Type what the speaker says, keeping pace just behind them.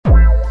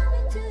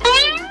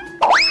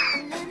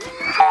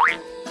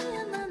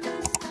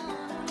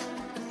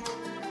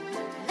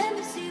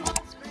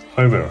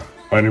Hi there,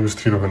 my name is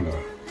Tino. I'm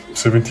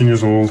 17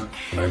 years old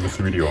and I'm a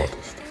 3D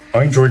artist.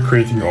 I enjoy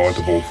creating art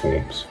of all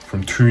forms,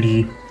 from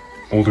 2D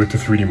all the way to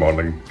 3D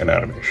modeling and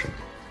animation.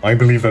 I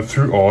believe that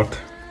through art,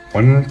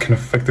 one can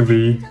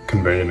effectively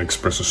convey and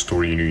express a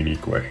story in a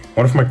unique way.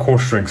 One of my core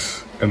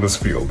strengths in this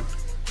field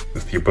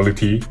is the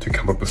ability to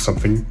come up with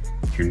something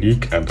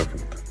unique and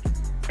different.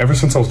 Ever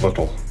since I was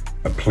little,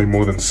 I played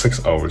more than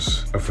 6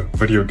 hours of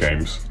video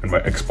games in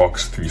my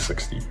Xbox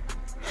 360.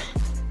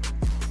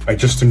 I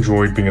just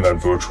enjoyed being in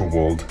that virtual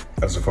world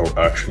as if I were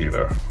actually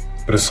there.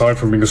 But aside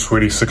from being a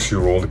sweaty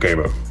 6-year-old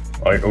gamer,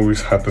 I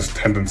always had this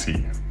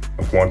tendency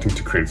of wanting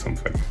to create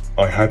something.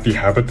 I had the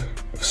habit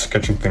of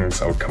sketching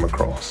things I would come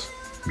across,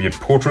 be it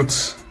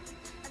portraits,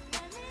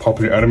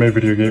 popular anime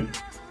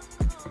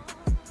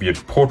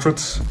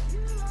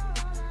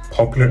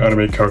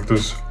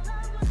characters,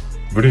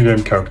 video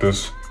game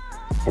characters,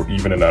 or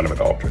even inanimate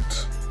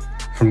objects.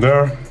 From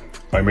there,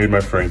 I made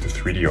my foray into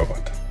 3D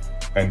art.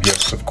 And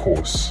yes, of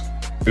course,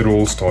 it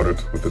all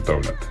started with the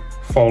donut,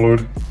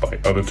 followed by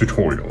other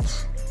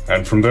tutorials.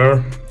 And from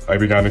there, I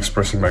began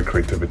expressing my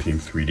creativity in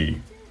 3D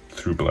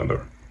through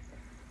Blender.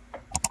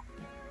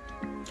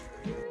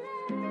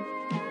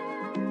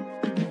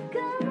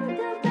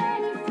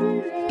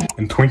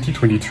 In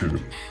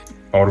 2022,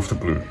 out of the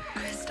blue,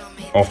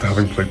 after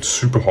having played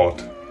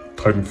Superhot,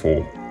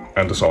 Titanfall,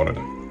 and Dishonored,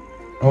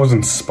 I was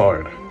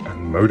inspired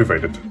and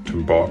motivated to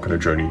embark on a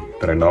journey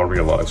that I now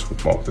realize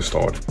would mark the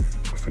start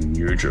of a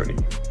new journey.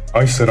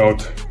 I set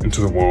out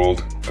into the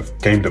world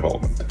of game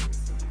development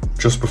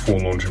just before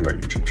launching my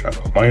YouTube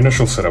channel. My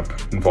initial setup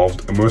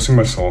involved immersing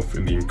myself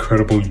in the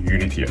incredible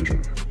Unity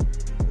engine,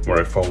 where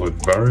I followed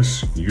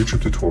various YouTube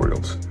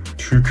tutorials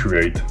to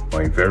create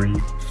my very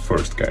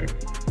first game,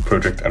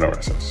 Project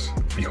NRSS.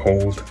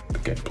 Behold the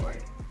gameplay.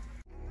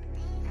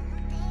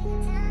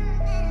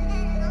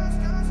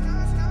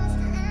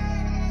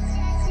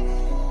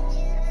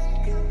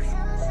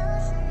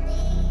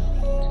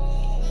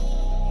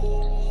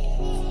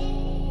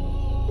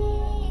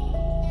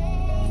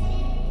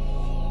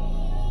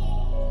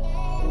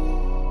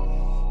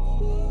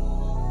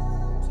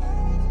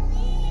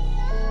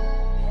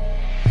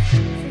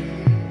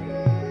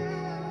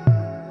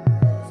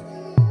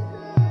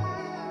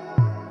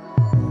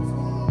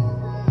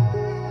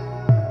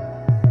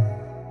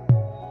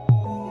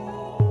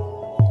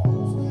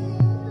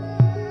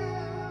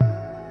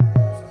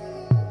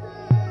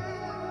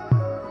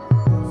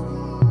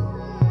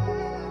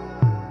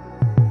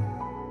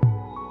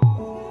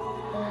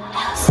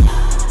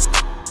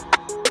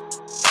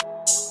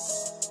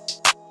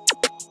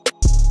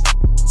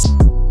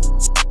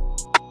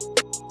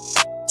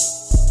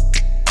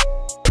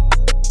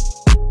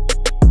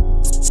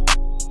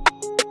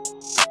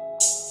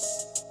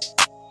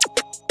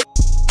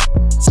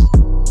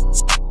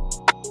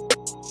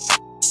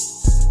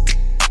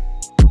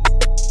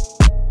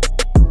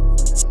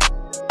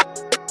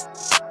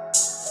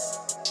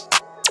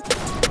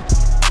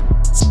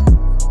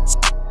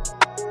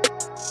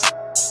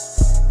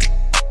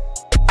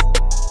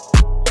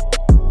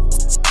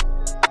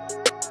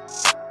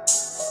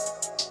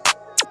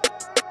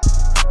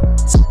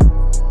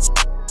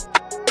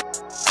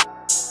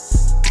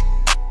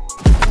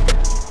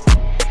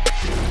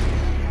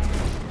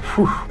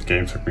 The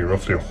game took me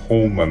roughly a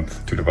whole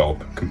month to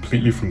develop,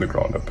 completely from the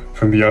ground up,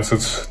 from the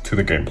assets to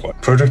the gameplay.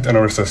 Project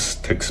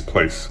NRSS takes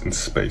place in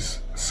space,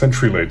 a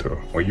century later,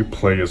 where you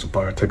play as a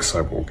biotech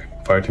cyborg,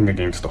 fighting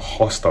against a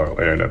hostile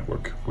AI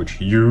network,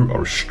 which you are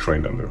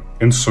restrained under,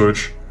 in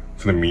search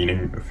for the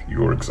meaning of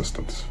your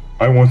existence.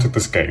 I wanted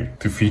this game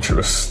to feature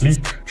a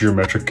sleek,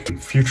 geometric,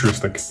 and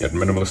futuristic, yet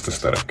minimalist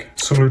aesthetic,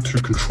 similar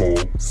to Control,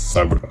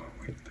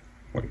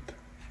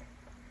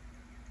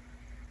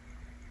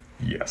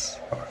 Yes,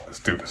 alright, let's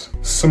do this.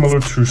 Similar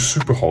to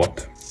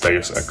Superhot,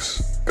 Deus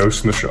Ex,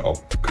 Ghost in the Shell,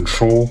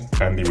 Control,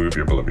 and the movie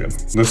Oblivion.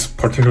 This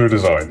particular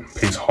design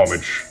pays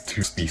homage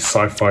to the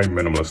sci-fi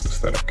minimalist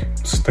aesthetic,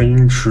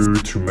 staying true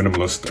to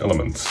minimalist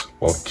elements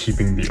while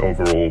keeping the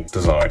overall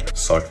design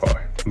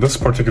sci-fi. This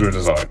particular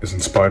design is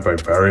inspired by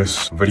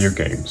various video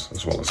games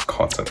as well as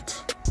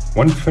content.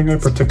 One thing I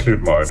particularly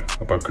admired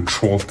about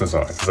Control's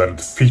design is that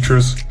it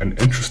features an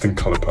interesting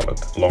color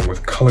palette, along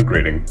with color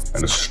grading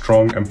and a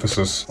strong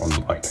emphasis on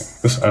lighting.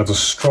 This adds a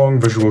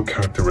strong visual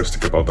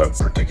characteristic about that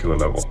particular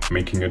level,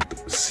 making it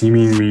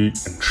seemingly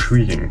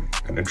intriguing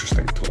and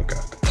interesting to look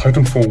at.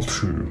 Titanfall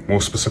 2,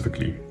 more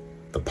specifically,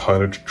 the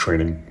pilot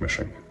training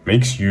mission,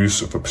 makes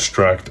use of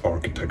abstract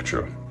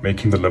architecture,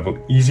 making the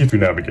level easy to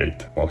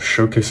navigate while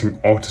showcasing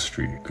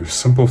artistry through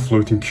simple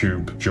floating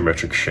cube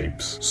geometric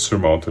shapes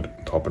surmounted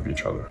on top of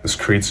each other. This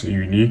creates a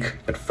unique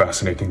yet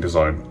fascinating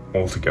design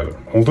altogether.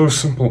 Although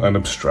simple and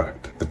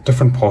abstract, the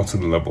different parts of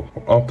the level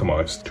were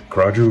optimized to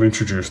gradually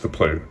introduce the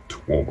player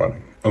to wall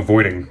running,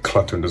 avoiding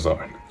clutter in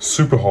design.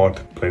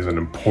 Superhot plays an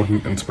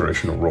important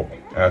inspirational role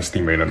as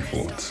the main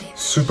influence.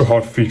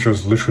 Superhot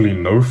features literally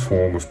no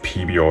form of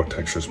PBR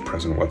textures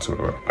present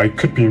whatsoever. I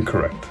could be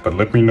incorrect, but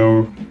let me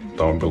know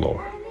down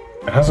below.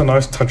 It has a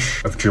nice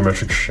touch of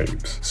geometric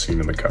shapes seen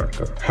in the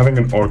character, having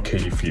an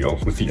arcadey feel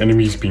with the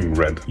enemies being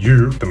red,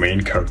 you, the main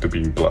character,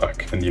 being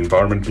black, and the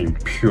environment being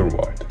pure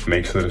white,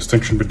 makes the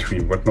distinction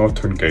between what not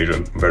to engage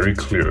in very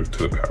clear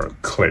to the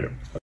player.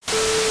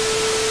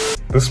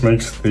 This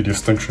makes the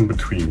distinction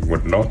between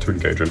what not to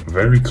engage in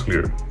very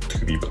clear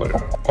to the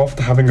player.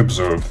 After having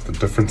observed the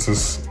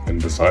differences in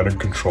design and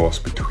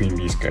contrast between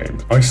these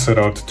games, I set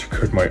out to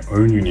create my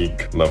own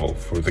unique level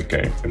for the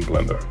game in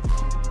Blender.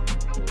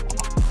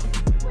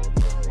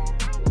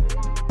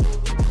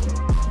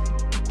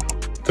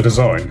 The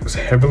design was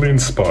heavily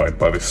inspired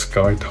by the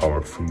sky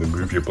tower from the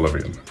movie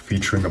Oblivion,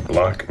 featuring a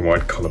black and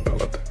white color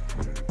palette.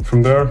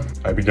 From there,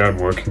 I began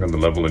working on the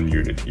level in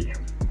Unity.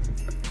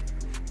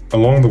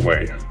 Along the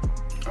way,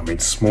 I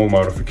made small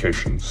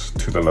modifications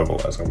to the level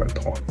as I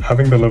went on.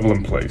 Having the level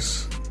in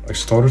place, I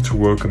started to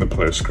work on the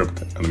player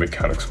script and the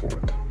mechanics for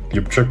it. The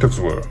objectives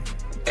were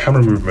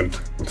camera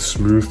movement with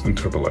smooth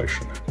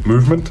interpolation,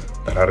 movement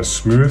that had a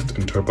smooth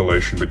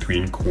interpolation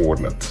between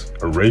coordinates,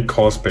 a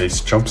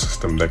raycast-based jump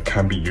system that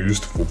can be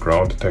used for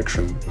ground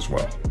detection as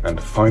well,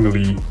 and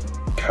finally,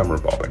 camera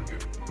bobbing.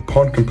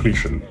 Upon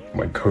completion,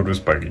 my code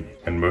was buggy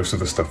and most of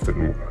the stuff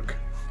didn't work.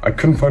 I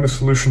couldn't find a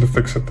solution to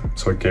fix it,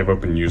 so I gave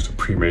up and used a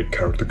pre-made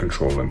character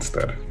controller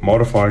instead,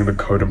 modifying the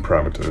code and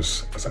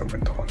parameters as I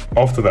went on.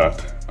 After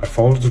that, I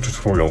followed a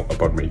tutorial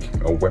about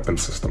making a weapon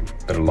system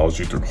that allows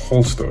you to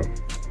holster,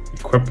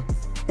 equip,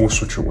 or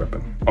switch your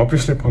weapon.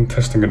 Obviously, upon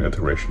testing and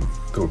iteration,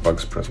 there were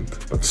bugs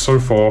present, but so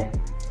far,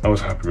 I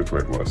was happy with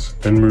where it was,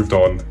 then moved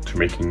on to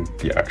making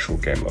the actual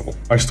game level.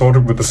 I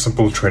started with a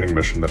simple training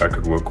mission that I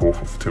could work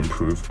off of to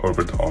improve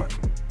over time.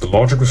 The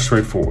logic was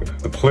straightforward.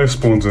 The player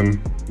spawns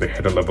in, they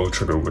hit a level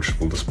trigger which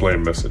will display a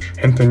message,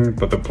 hinting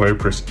that the player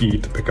press E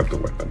to pick up the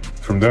weapon.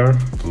 From there,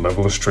 the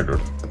level is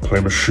triggered. The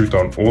player must shoot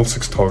down all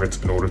 6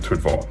 targets in order to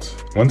advance.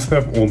 Once they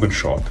have all been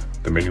shot,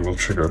 the menu will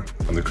trigger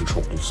and the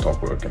control will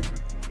stop working.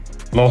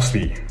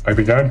 Lastly, I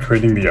began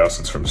creating the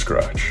assets from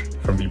scratch,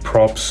 from the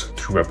props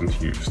to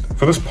weapons used.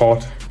 For this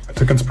part, I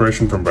took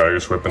inspiration from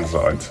various weapon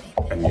designs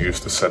and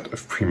used a set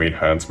of pre-made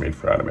hands made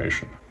for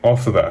animation.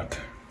 After that,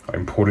 I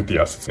imported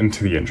the assets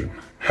into the engine.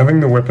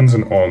 Having the weapons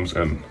and arms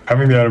in,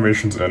 having the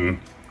animations in,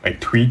 I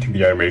tweaked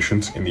the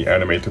animations in the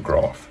animator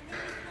graph.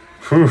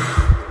 Whew,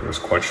 it was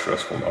quite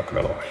stressful, not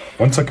gonna lie.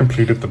 Once I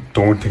completed the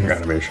daunting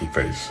animation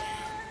phase,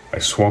 I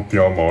swapped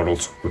the arm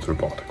models with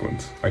robotic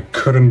ones. I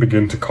couldn't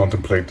begin to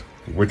contemplate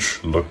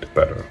which looked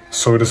better,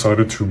 so I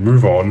decided to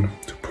move on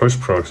to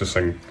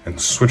post-processing and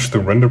switch the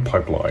render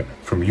pipeline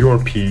from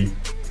URP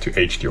to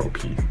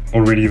HDRP.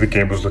 Already the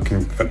game was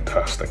looking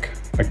fantastic.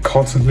 I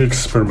constantly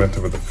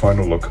experimented with the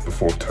final look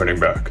before turning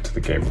back to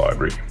the game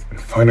library. And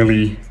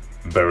finally,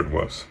 there it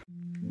was.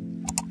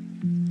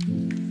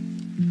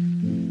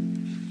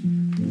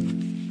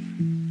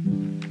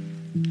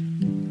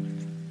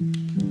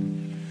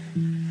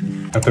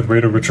 At the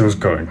rate at which I was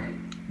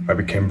going, I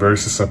became very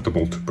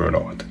susceptible to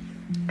burnout,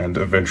 and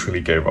eventually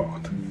gave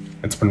out.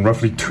 It's been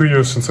roughly 2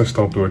 years since I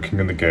stopped working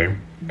in the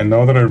game, and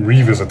now that I'm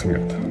revisiting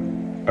it,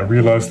 I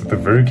realized that the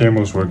very game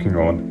I was working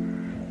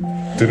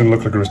on didn't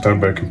look like it was done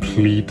by a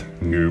complete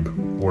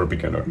noob or a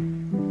beginner.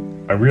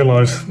 I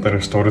realized that I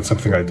started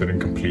something I didn't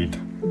complete,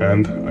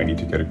 and I need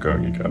to get it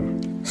going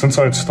again. Since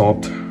I had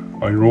stopped,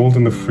 I enrolled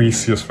in the free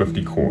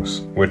CS50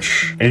 course,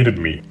 which aided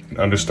me in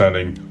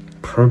understanding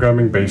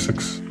programming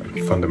basics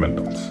and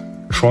fundamentals,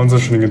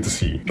 transitioning into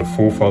C, the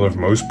forefather of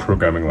most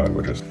programming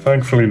languages.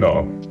 Thankfully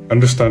now,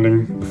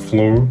 understanding the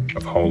flow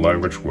of how a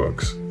language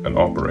works and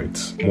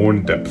operates more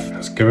in depth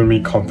has given me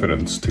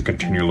confidence to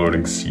continue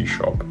learning C#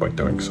 by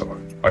doing so.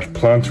 I've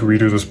planned to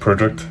redo this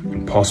project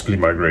and possibly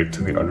migrate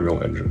to the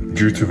Unreal Engine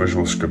due to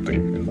visual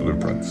scripting in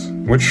blueprints,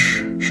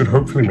 which should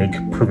hopefully make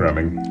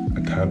programming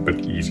a tad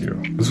bit easier.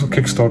 This will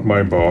kickstart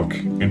my embark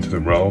into the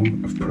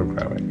realm of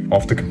programming.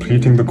 After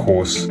completing the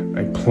course,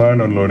 I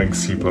plan on learning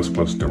C++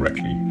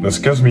 directly. This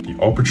gives me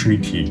the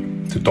opportunity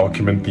to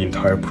document the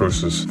entire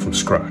process from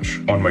scratch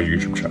on my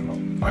YouTube channel.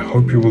 I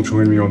hope you will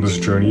join me on this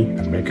journey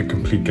and make a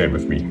complete game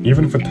with me.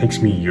 Even if it takes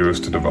me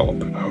years to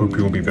develop, I hope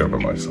you'll be there by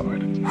my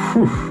side.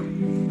 Whew.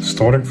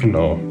 Starting from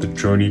now, the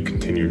journey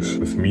continues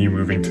with me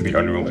moving to the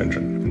Unreal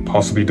Engine and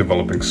possibly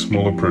developing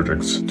smaller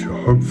projects to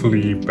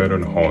hopefully better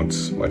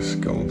enhance my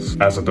skills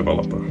as a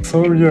developer.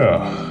 So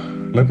yeah,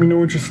 let me know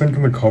what you think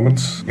in the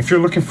comments. If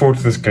you're looking forward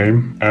to this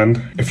game,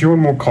 and if you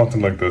want more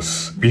content like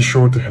this, be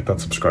sure to hit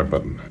that subscribe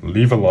button,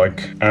 leave a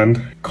like,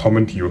 and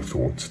comment your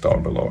thoughts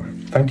down below.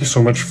 Thank you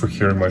so much for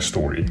hearing my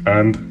story,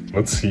 and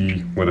let's see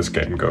where this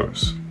game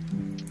goes.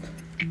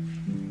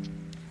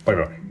 Bye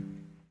bye.